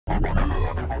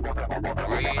Here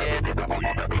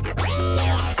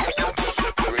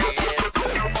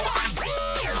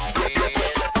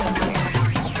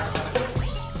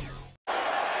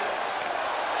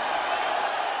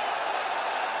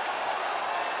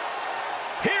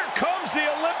comes the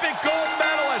Olympic gold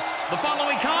medalist. The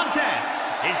following contest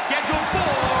is scheduled for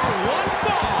one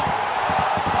fall.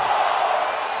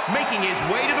 Making his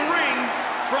way to the ring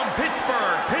from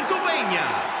Pittsburgh, Pennsylvania,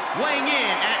 weighing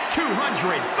in at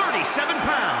 237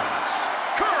 pounds,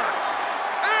 Kurt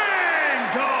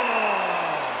Angle.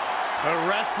 The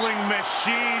wrestling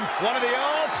machine, one of the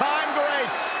all-time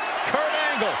greats, Kurt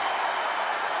Angle.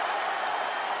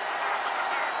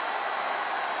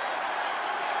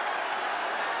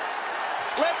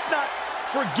 Let's not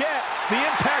forget the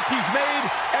impact he's made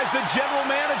as the general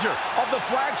manager of the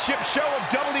flagship show of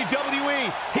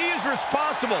WWE. He is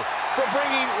responsible for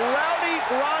bringing Rowdy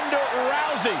Ronda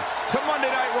Rousey to Monday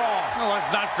Night Raw. Well,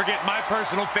 let's not forget my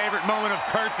personal favorite moment of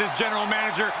Kurt's as general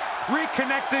manager,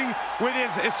 reconnecting with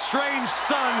his estranged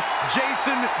son,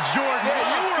 Jason Jordan. Yeah,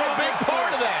 you were a big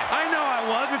part of that. I know I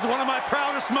was. It's one of my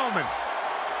proudest moments.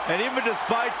 And even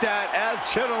despite that, as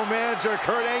general manager,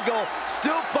 Kurt Angle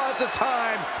still finds the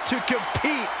time to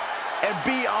compete and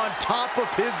be on top of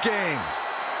his game.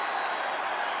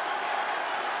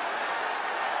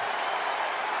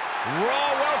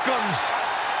 Raw welcomes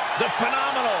the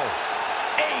phenomenal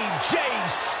AJ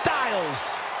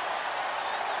Styles.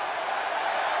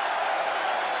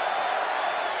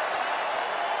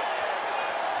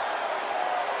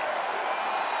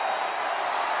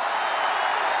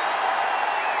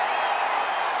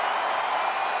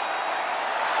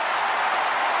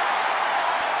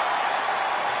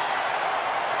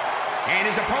 And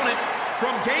his opponent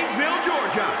from Gainesville,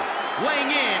 Georgia,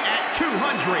 weighing in at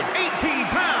 218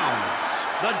 pounds,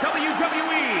 the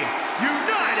WWE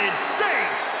United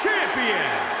States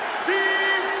Champion, the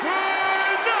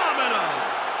phenomenal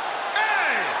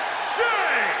AJ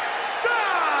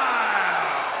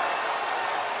Styles.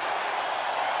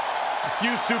 A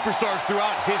few superstars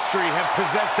throughout history have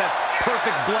possessed that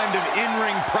perfect blend of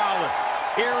in-ring prowess,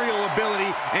 aerial ability,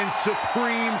 and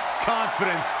supreme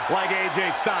confidence like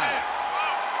AJ Styles.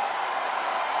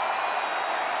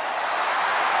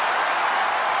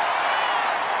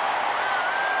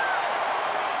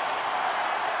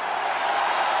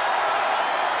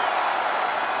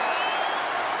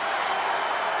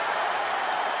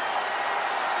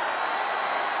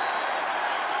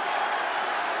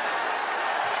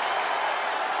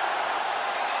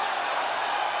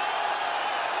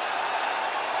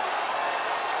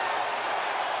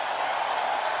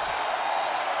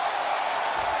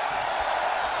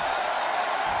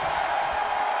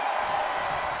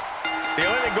 The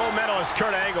Olympic gold medalist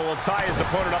Kurt Angle will tie his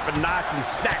opponent up in knots and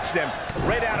snatch them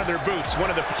right out of their boots.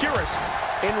 One of the purest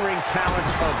in-ring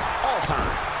talents of all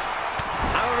time.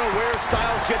 I don't know where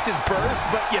Styles gets his burst,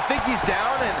 but you think he's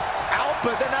down and out,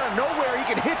 but then out of nowhere he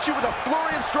can hit you with a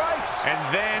flurry of strikes. And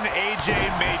then AJ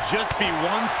may just be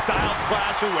one Styles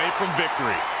clash away from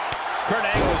victory. Kurt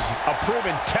Angle's a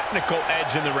proven technical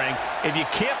edge in the ring. If you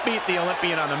can't beat the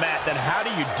Olympian on the mat, then how do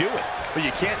you do it? But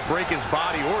you can't break his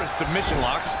body or his submission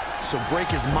locks, so break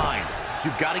his mind.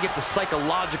 You've got to get the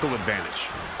psychological advantage.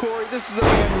 Corey, this is a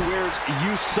man who wears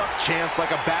 "you suck" chants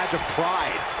like a badge of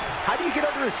pride. How do you get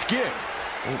under his skin?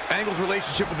 Well, Angle's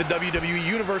relationship with the WWE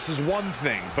Universe is one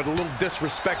thing, but a little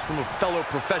disrespect from a fellow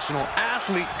professional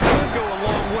athlete could go a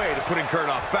long way to putting Kurt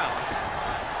off balance.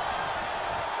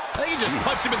 I think he just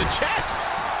punched him in the chest.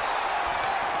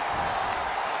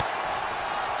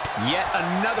 Yet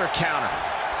another counter.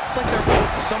 It's like they're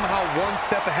both somehow one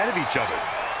step ahead of each other.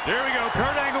 There we go,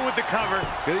 Kurt Angle with the cover.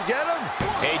 Did he get him?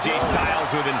 AJ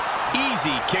Styles with an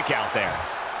easy kick out there.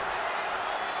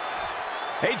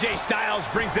 AJ Styles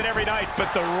brings it every night,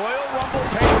 but the Royal Rumble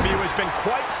pay-per-view has been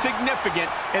quite significant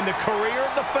in the career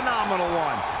of the Phenomenal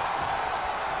One.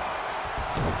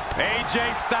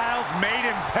 AJ Styles made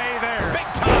him pay there. Big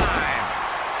time!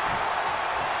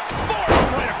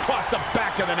 Forearm right across the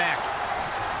back of the neck.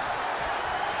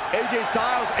 AJ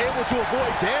Styles able to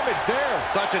avoid damage there.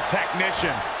 Such a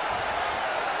technician.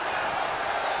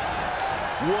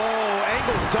 Whoa,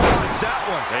 Angle dodged that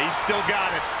one. He still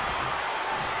got it.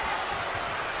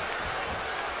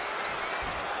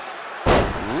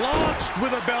 Launched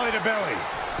with a belly-to-belly.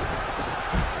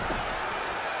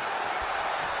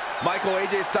 Michael,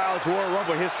 AJ Styles' Royal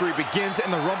Rumble history begins in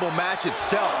the Rumble match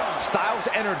itself. Styles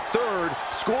entered third,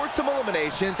 scored some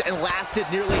eliminations, and lasted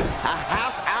nearly a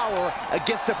half hour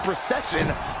against a procession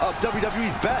of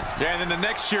WWE's best. Yeah, and then the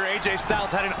next year, AJ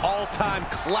Styles had an all-time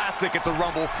classic at the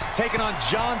Rumble, taking on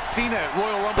John Cena at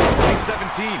Royal Rumble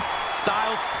 2017.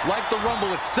 Styles, like the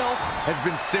Rumble itself, has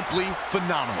been simply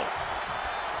phenomenal.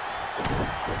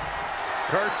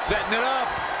 Kurt setting it up.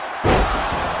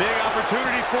 Big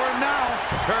opportunity for him now.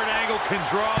 Kurt Angle can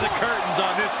draw the curtains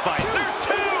on this fight. There's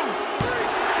two!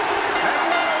 And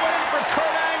what a win for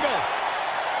Kurt Angle.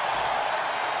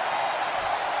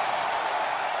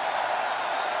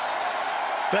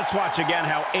 Let's watch again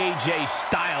how AJ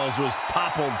Styles was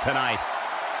toppled tonight.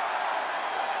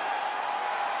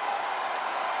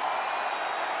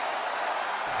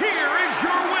 Here is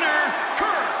your winner,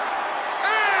 Kurt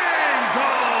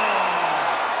Angle.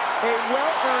 A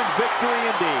well-earned victory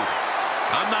indeed.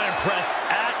 I'm not impressed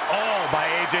at all by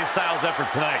AJ Styles' effort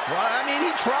tonight. Well, I mean,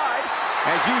 he tried.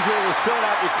 As usual, it was filling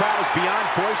out. Your crowd was beyond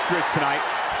boisterous tonight.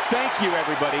 Thank you,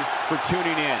 everybody, for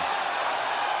tuning in.